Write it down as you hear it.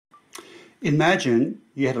Imagine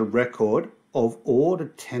you had a record of all the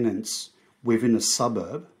tenants within a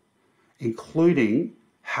suburb, including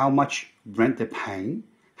how much rent they're paying,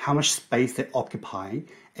 how much space they're occupying,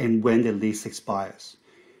 and when their lease expires.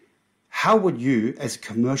 How would you, as a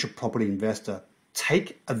commercial property investor,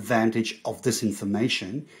 take advantage of this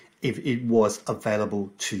information if it was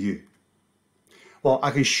available to you? Well,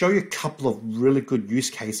 I can show you a couple of really good use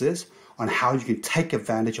cases on how you can take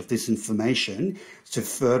advantage of this information to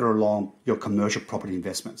further along your commercial property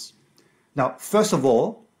investments. Now, first of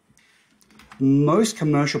all, most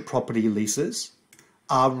commercial property leases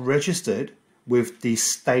are registered with the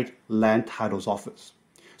state land titles office.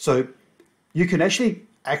 So you can actually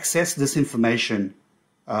access this information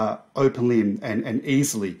openly and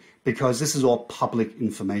easily because this is all public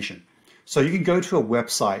information. So you can go to a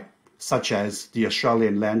website such as the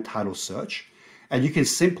Australian Land Title Search, and you can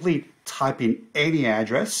simply type in any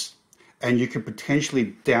address and you can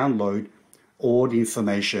potentially download all the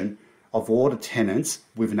information of all the tenants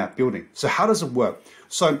within that building. So how does it work?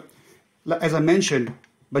 So as I mentioned,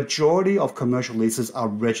 majority of commercial leases are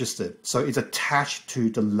registered. So it's attached to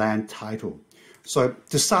the land title. So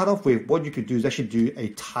to start off with, what you could do is actually do a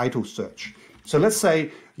title search. So let's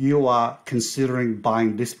say you are considering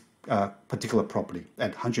buying this particular property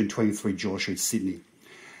at 123 George Street, Sydney.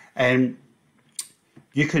 And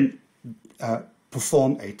you can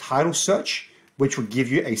perform a title search, which will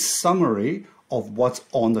give you a summary of what's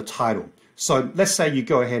on the title. So let's say you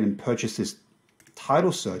go ahead and purchase this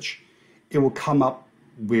title search, it will come up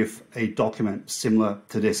with a document similar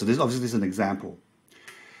to this. So this obviously is an example.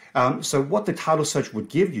 So what the title search would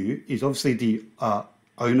give you is obviously the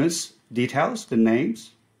owner's details, the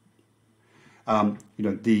names,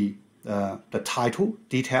 the title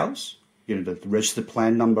details, the registered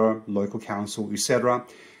plan number, local council, etc.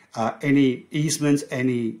 Any easements,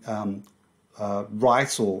 any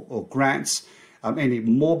rights or grants, any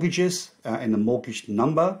mortgages and the mortgage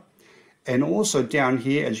number, and also down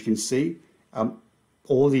here, as you can see,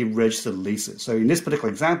 all the registered leases. So in this particular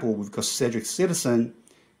example, we've got Cedric Citizen,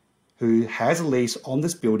 who has a lease on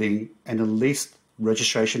this building, and the lease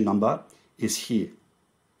registration number is here.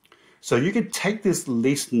 So you can take this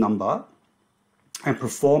lease number and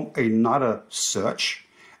perform another search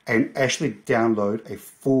and actually download a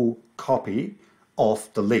full copy of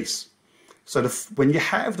the lease. So when you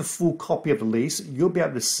have the full copy of the lease, you'll be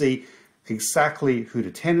able to see exactly who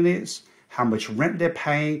the tenant is, how much rent they're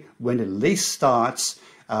paying, when the lease starts,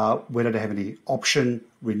 whether they have any option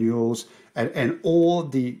renewals, and all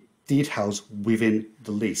the details within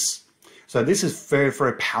the lease. So this is very,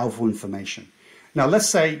 very powerful information. Now, let's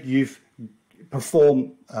say you've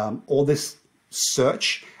performed all this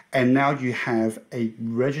search, and now you have a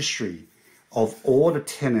registry of all the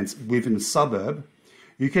tenants within the suburb.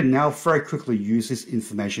 You can now very quickly use this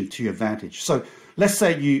information to your advantage. So let's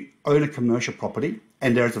say you own a commercial property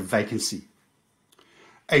and there is a vacancy.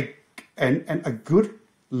 A good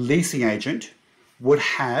leasing agent would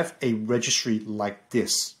have a registry like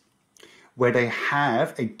this, where they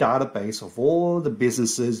have a database of all the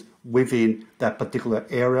businesses within that particular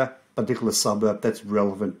area, particular suburb that's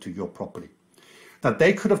relevant to your property. Now,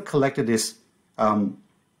 they could have collected this over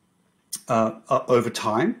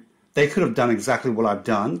time. They could have done exactly what I've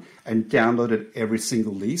done and downloaded every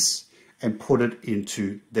single lease and put it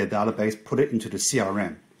into their database, put it into the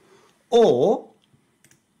CRM. Or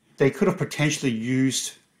they could have potentially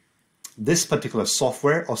used this particular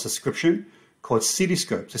software or subscription called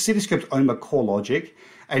Cityscope. So Cityscope's owned by CoreLogic,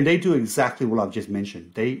 and they do exactly what I've just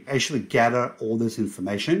mentioned. They actually gather all this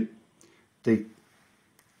information, they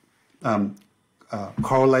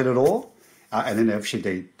correlate it all, and then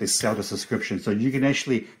actually they sell the subscription. So you can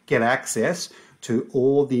actually get access to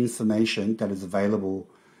all the information that is available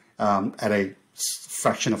at a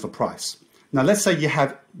fraction of the price. Now, let's say you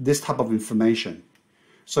have this type of information.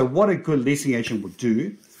 So what a good leasing agent would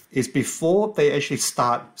do is, before they actually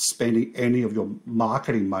start spending any of your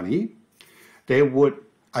marketing money, they would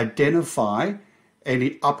identify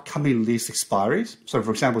any upcoming lease expiries. So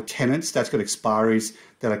for example, Tenants, that's got expiries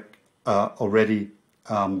that are already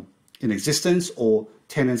in existence, or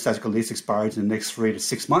Tenants that's got lease expiries in the next 3 to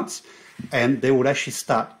 6 months. And they would actually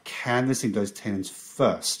start canvassing those tenants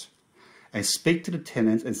first and speak to the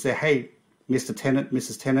tenants and say, hey, Mr. Tenant,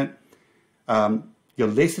 Mrs. Tenant, your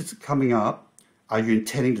lease is coming up. Are you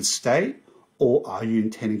intending to stay, or are you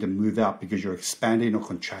intending to move out because you're expanding or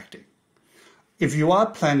contracting? If you are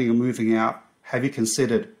planning on moving out, have you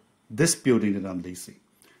considered this building that I'm leasing?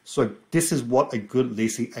 So this is what a good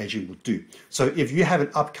leasing agent would do. So if you have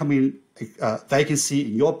an upcoming vacancy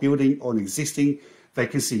in your building or an existing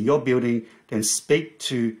vacancy in your building, then speak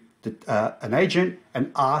to an agent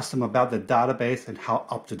and ask them about the database and how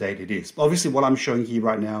up to date it is. Obviously, what I'm showing here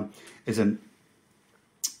right now is an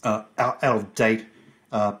out of date,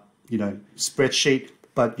 spreadsheet,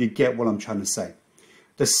 but you get what I'm trying to say.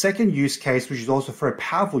 The second use case, which is also a very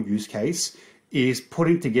powerful use case, is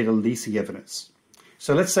putting together leasing evidence.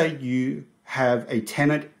 So let's say you have a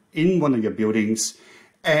tenant in one of your buildings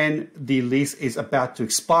and the lease is about to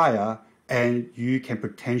expire and you can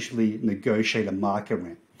potentially negotiate a market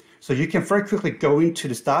rent. So you can very quickly go into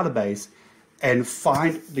this database and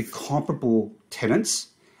find the comparable tenants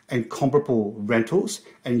and comparable rentals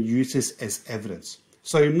and use this as evidence.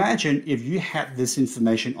 So imagine if you had this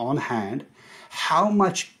information on hand, how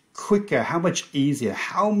much quicker, how much easier,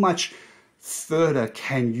 how much further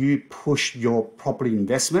can you push your property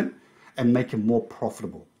investment and make it more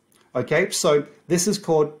profitable? Okay, so this is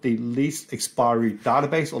called the Lease Expiry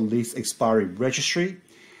database or Lease Expiry registry.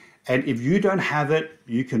 And if you don't have it,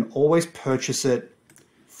 you can always purchase it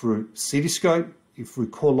through Cityscope, through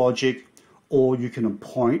CoreLogic, or you can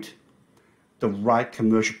appoint the right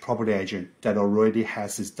commercial property agent that already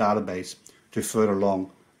has this database to further along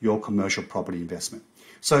your commercial property investment.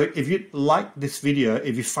 So if you like this video,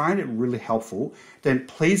 if you find it really helpful, then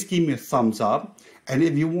please give me a thumbs up. And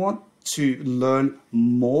if you want to learn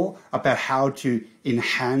more about how to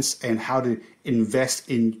enhance and how to invest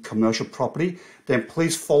in commercial property, then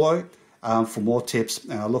please follow for more tips.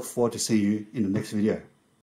 And I look forward to seeing you in the next video.